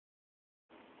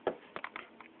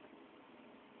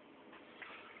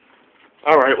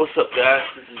Alright, what's up guys?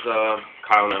 This is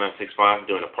Kyle9965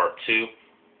 doing a part 2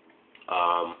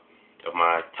 of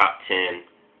my top 10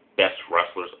 best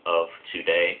wrestlers of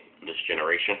today, this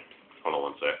generation. Hold on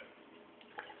one sec.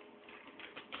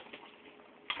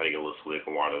 Had to get a little swig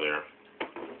of water there.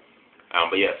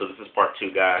 But yeah, so this is part 2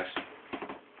 guys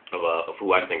of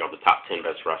who I think are the top 10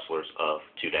 best wrestlers of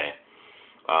today.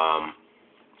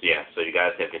 So you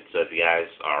guys if you guys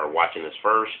are watching this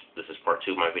first, this is part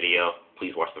 2 of my video.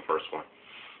 Please watch the first one.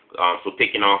 So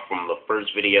picking off from the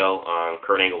first video,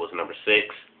 Kurt Angle was number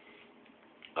 6.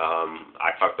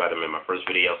 I talked about him in my first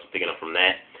video, so picking up from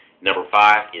that. Number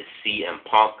 5 is CM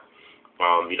Punk.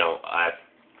 I've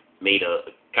made a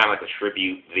kind of like a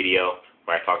tribute video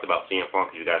where I talked about CM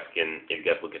Punk. If you guys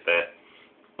look at that,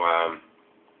 I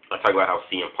talked about how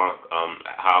CM Punk,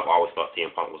 how I've always thought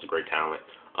CM Punk was a great talent.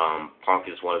 Punk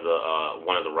is one of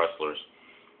the wrestlers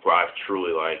where I've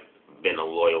truly been a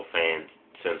loyal fan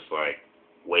since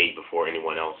way before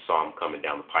anyone else saw him coming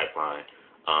down the pipeline.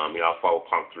 I followed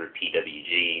Punk through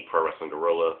PWG, Pro Wrestling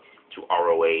Guerrilla, to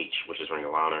ROH, which is Ring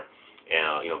of Honor,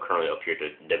 and currently up here to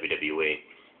WWE.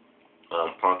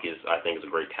 Punk I think is a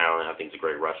great talent. I think he's a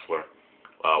great wrestler.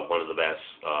 One of the best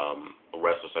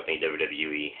wrestlers I think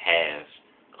WWE has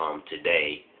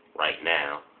today, right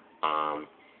now.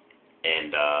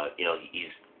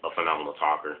 He's a phenomenal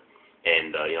talker.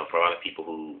 And for a lot of people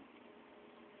who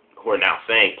are now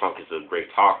saying Punk is a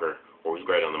great talker or he's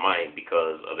great on the mic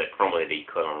because of that promo that he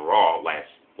cut on Raw last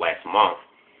month,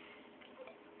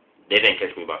 they didn't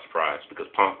catch me by surprise because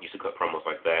Punk used to cut promos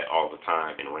like that all the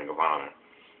time in Ring of Honor.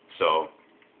 So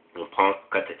when Punk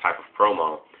cut the type of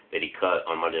promo that he cut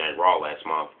on Monday Night Raw last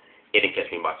month, it didn't catch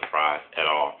me by surprise at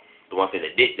all. The one thing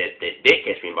that did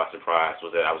catch me by surprise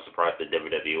was that I was surprised that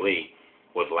WWE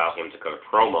would allow him to cut a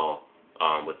promo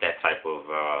with that type of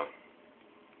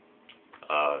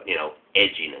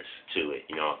edginess to it.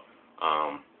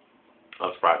 I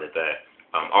was surprised at that.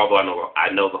 Although I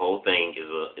know the whole thing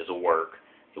is a work.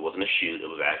 It wasn't a shoot. It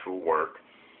was actual work.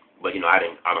 But I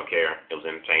don't care. It was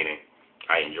entertaining.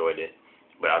 I enjoyed it.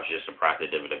 But I was just surprised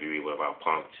that WWE would allow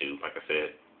Punk to, like I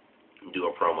said, do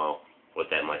a promo with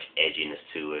that much edginess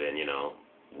to it and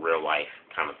real life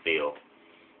kind of feel.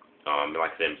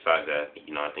 Like I said, besides that,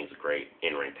 I think it's a great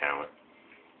in-ring talent.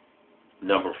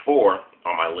 Number 4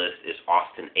 on my list is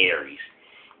Austin Aries.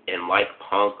 And like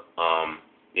Punk,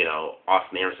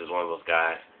 Austin Aries is one of those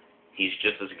guys. He's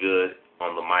just as good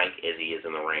on the mic as he is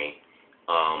in the ring.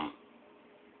 Austin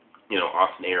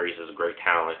Aries is a great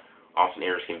talent. Austin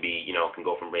Aries can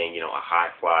go from being, a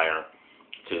high flyer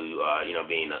to,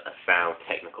 being a sound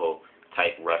technical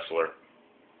type wrestler.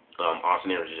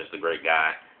 Austin Aries is just a great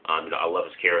guy. I love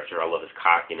his character. I love his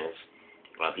cockiness.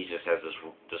 He just has this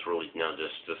really,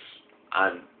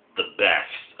 I'm the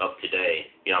best of today.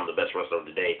 I'm the best wrestler of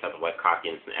today type of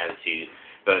cockiness and attitude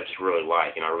that I just really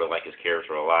like. I really like his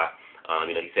character a lot.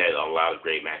 He's had a lot of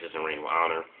great matches in Ring of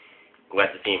Honor.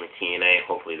 Glad to see him in TNA.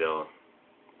 Hopefully they'll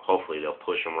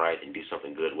push him right and do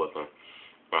something good with him.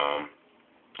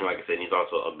 Like I said, he's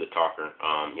also a good talker.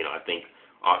 I think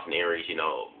Austin Aries,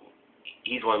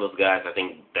 he's one of those guys I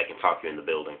think that can talk you in the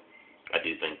building. I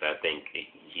do think that. I think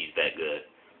he's that good.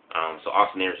 So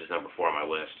Austin Aries is number 4 on my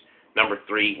list. Number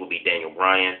 3 will be Daniel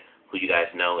Bryan, who you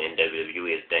guys know in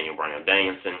WWE is Daniel Bryan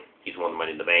Danielson. He's won the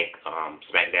Money in the Bank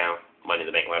SmackDown Money in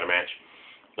the Bank ladder match.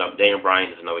 Daniel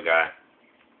Bryan is another guy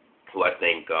who I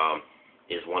think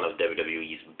is one of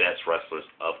WWE's best wrestlers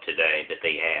of today that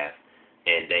they have.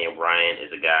 And Daniel Bryan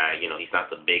is a guy, he's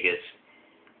not the biggest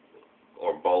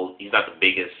or bold. He's not the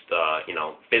biggest,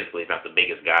 physically he's not the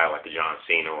biggest guy like a John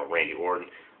Cena or Randy Orton.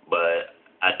 But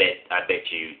I bet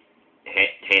you,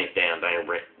 hands down,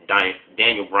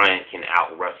 Daniel Bryan can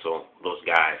out-wrestle those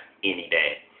guys any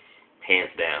day. Hands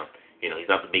down. He's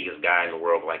not the biggest guy in the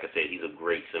world, but like I said, he's a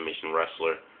great submission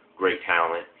wrestler, great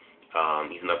talent.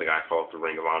 He's another guy I followed through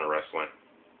Ring of Honor wrestling.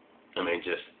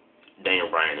 Daniel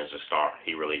Bryan is a star.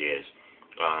 He really is.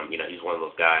 He's one of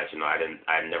those guys,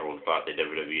 I never would have thought that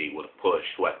WWE would have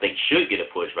pushed, who I think should get a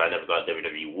push, but I never thought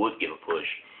WWE would give a push.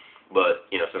 But,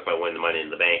 since I won the Money in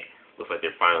the Bank, looks like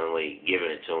they're finally giving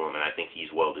it to him, and I think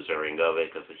he's well deserving of it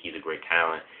because he's a great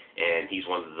talent, and he's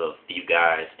one of the few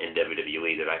guys in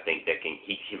WWE that I think that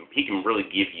he can really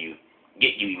get you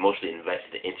emotionally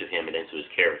invested into him and into his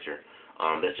character.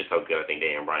 That's just how good I think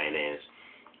Daniel Bryan is.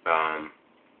 I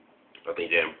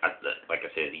think like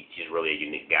I said, he's really a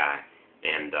unique guy,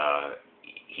 and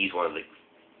he's one of the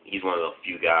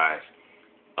few guys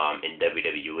in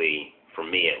WWE, for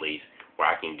me at least, where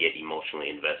I can get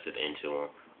emotionally invested into him.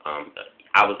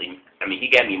 He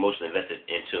got me emotionally invested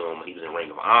into him when he was in Ring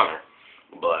of Honor,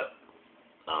 but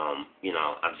You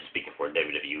know, I'm just speaking for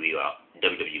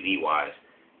WWE wise.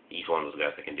 He's one of those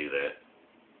guys that can do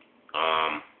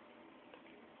that.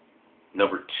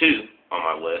 Number 2 on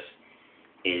my list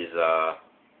is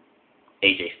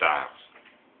AJ Styles.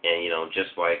 And, you know,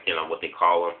 just like, you know, what they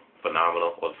call him,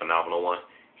 phenomenal, or the phenomenal one,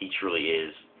 he truly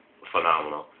is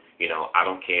phenomenal. You know, I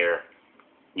don't care,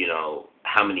 you know,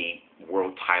 how many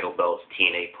world title belts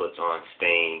TNA puts on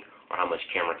Sting, or how much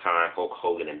camera time Hulk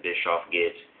Hogan and Bischoff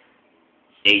gets.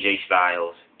 AJ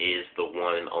Styles is the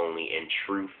one and only and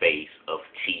true face of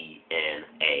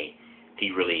TNA.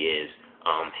 He really is.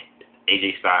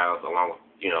 AJ Styles, along with,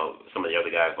 you know, some of the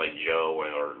other guys like Joe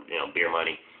or you know, Beer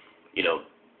Money, you know,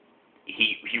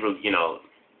 he really, you know,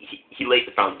 he laid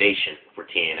the foundation for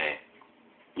TNA.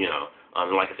 You know,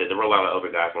 and like I said, there were a lot of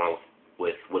other guys along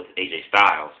with AJ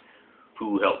Styles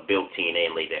who helped build TNA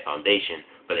and laid that foundation.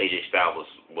 But AJ Styles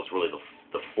was really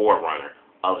the forerunner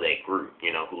of that group,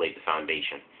 you know, who laid the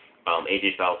foundation.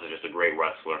 AJ Styles is just a great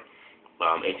wrestler.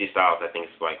 AJ Styles, I think,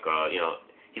 is like, you know,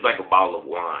 he's like a bottle of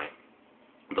wine.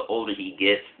 The older he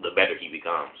gets, the better he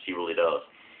becomes. He really does.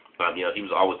 You know, he was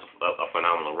always a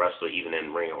phenomenal wrestler, even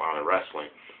in Ring of Honor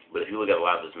wrestling. But if you look at a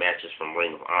lot of his matches from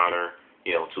Ring of Honor,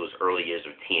 you know, to his early years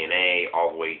of TNA, all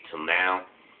the way till now,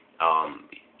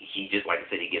 he just, like I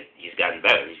said, he's gotten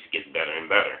better. He just gets better and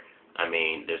better. I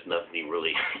mean, there's nothing he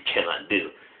really cannot do.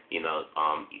 You know,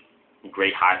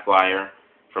 great high flyer,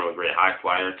 from a great high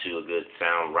flyer to a good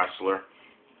sound wrestler.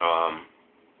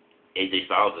 AJ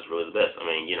Styles is really the best. I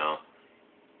mean, you know,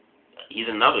 he's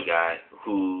another guy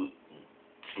who's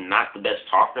not the best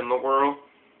talker in the world,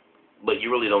 but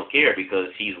you really don't care because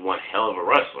he's one hell of a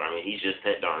wrestler. I mean, he's just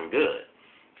that darn good.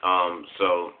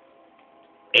 So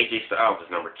AJ Styles is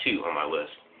number 2 on my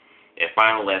list. And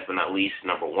finally, last but not least,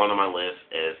 number 1 on my list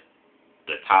is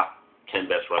the top 10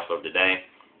 best wrestler of the day.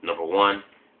 Number 1,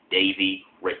 Davey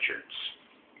Richards.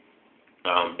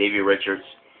 Davey Richards,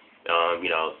 you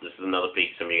know, this is another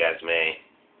pick some of you guys may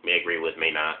agree with,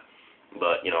 may not.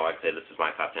 But, you know, like I said, this is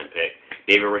my top 10 pick.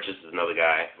 Davey Richards is another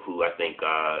guy who I think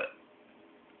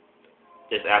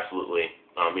is absolutely,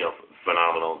 you know,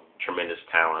 phenomenal, tremendous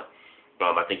talent.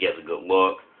 I think he has a good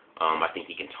look. I think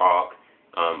he can talk.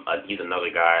 He's another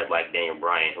guy like Daniel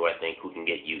Bryan who I think who can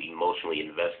get you emotionally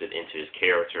invested into his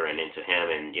character and into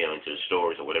him and, you know, into the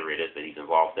stories or whatever it is that he's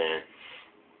involved in.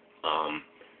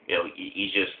 You know,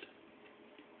 he's just,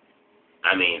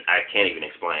 I mean, I can't even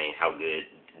explain how good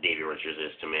Davey Richards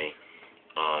is to me.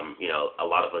 You know, a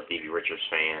lot of us Davey Richards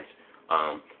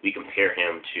fans, we compare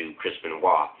him to Chris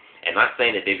Benoit. And not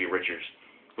saying that Davey Richards,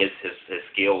 his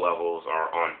skill levels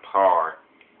are on par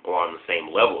or on the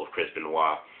same level of Chris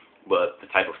Benoit, but the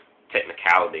type of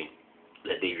technicality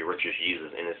that Davey Richards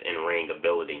uses in his in-ring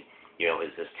ability, you know,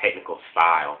 his technical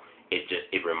style, it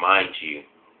reminds you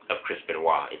of Chris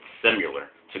Benoit. It's similar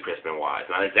to Chris Benoit.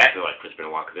 It's not exactly like Chris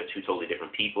Benoit because they're two totally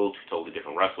different people, two totally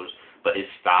different wrestlers, but his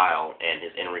style and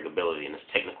his in-ring ability and his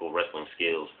technical wrestling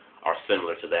skills are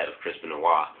similar to that of Chris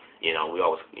Benoit. You know, we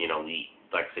always, you know,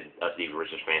 like I said, us Davey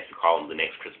Richards fans, we call him the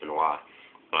next Chris Benoit.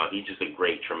 He's just a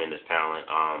great, tremendous talent.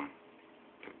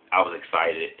 I was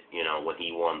excited, you know, when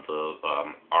he won the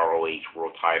ROH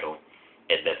World Title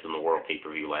at Best in the World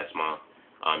pay-per-view last month.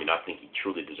 You know, I think he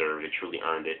truly deserved it, truly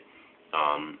earned it.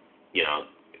 You know,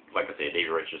 like I said,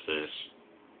 Davey Richards is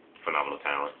phenomenal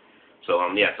talent. So,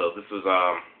 yeah, so this is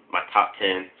my top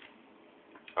 10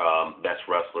 best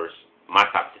wrestlers,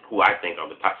 who I think are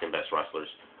the top 10 best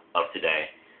wrestlers of today.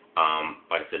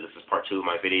 Like I said, this is part 2 of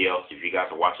my video. So if you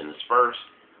guys are watching this first,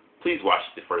 please watch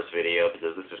the first video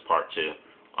because this is part 2.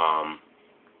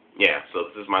 Yeah, so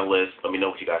this is my list. Let me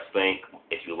know what you guys think.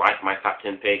 If you like my top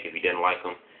 10 pick, if you didn't like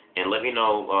them, and let me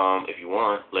know, if you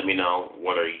want, let me know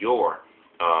what are your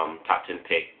top 10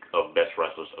 pick of best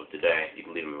wrestlers of today. You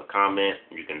can leave them in the comment.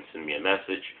 You can send me a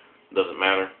message. Doesn't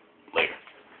matter.